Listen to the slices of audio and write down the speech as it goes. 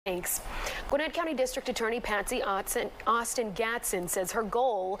Thanks. Gwinnett County District Attorney Patsy Austin-gaston says her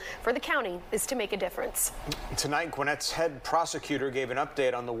goal for the county is to make a difference. Tonight, Gwinnett's head prosecutor gave an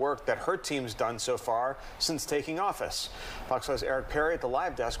update on the work that her team's done so far since taking office. Fox 5's Eric Perry at the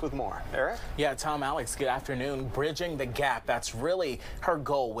live desk with more. Eric? Yeah, Tom, Alex, good afternoon. Bridging the gap, that's really her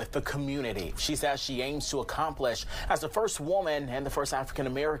goal with the community. She says she aims to accomplish as the first woman and the first African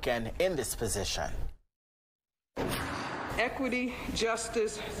American in this position. Equity,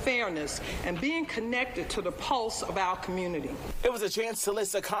 justice, fairness, and being connected to the pulse of our community. It was a chance to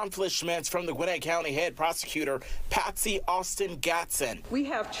list accomplishments from the Gwinnett County head prosecutor, Patsy Austin-gaston. We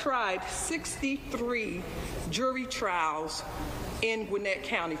have tried 63 jury trials in Gwinnett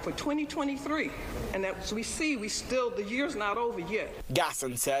County for 2023. And as we see, the year's not over yet.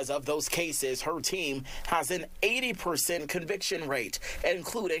 Gaston says of those cases, her team has an 80% conviction rate,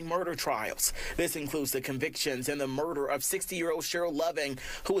 including murder trials. This includes the convictions in the murder of 60-year-old Cheryl Loving,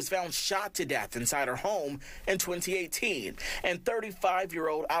 who was found shot to death inside her home in 2018, and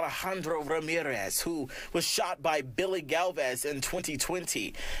 35-year-old Alejandro Ramirez, who was shot by Billy Galvez in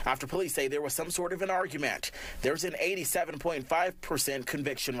 2020. After police say there was some sort of an argument, there's an 87.5%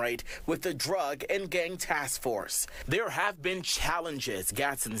 conviction rate with the Drug and Gang Task Force. There have been challenges.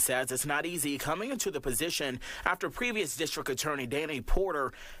 Gaston says it's not easy coming into the position after previous district attorney Danny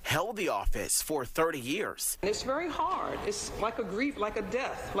Porter held the office for 30 years. It's very hard. It's like a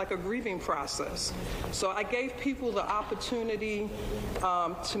death, like a grieving process. So I gave people the opportunity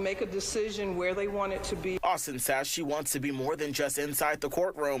to make a decision where they want it to be. Austin says she wants to be more than just inside the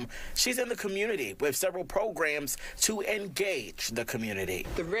courtroom. She's in the community with several programs to engage the community.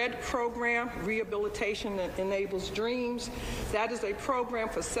 The RED program, Rehabilitation that Enables Dreams, that is a program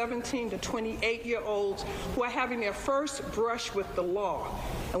for 17 to 28-year-olds who are having their first brush with the law.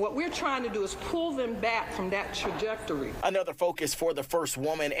 And what we're trying to do is pull them back from that trajectory. Another focus for the first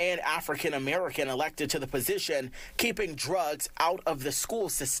woman and African American elected to the position, keeping drugs out of the school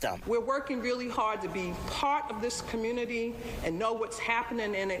system. We're working really hard to be part of this community and know what's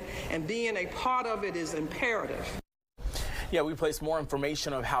happening in it, and being a part of it is imperative. Yeah, we place more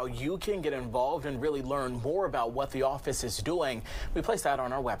information of how you can get involved and really learn more about what the office is doing. We place that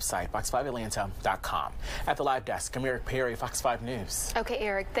on our website, fox5atlanta.com. At the live desk, I'm Eric Perry, Fox 5 News. Okay,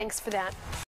 Eric, thanks for that.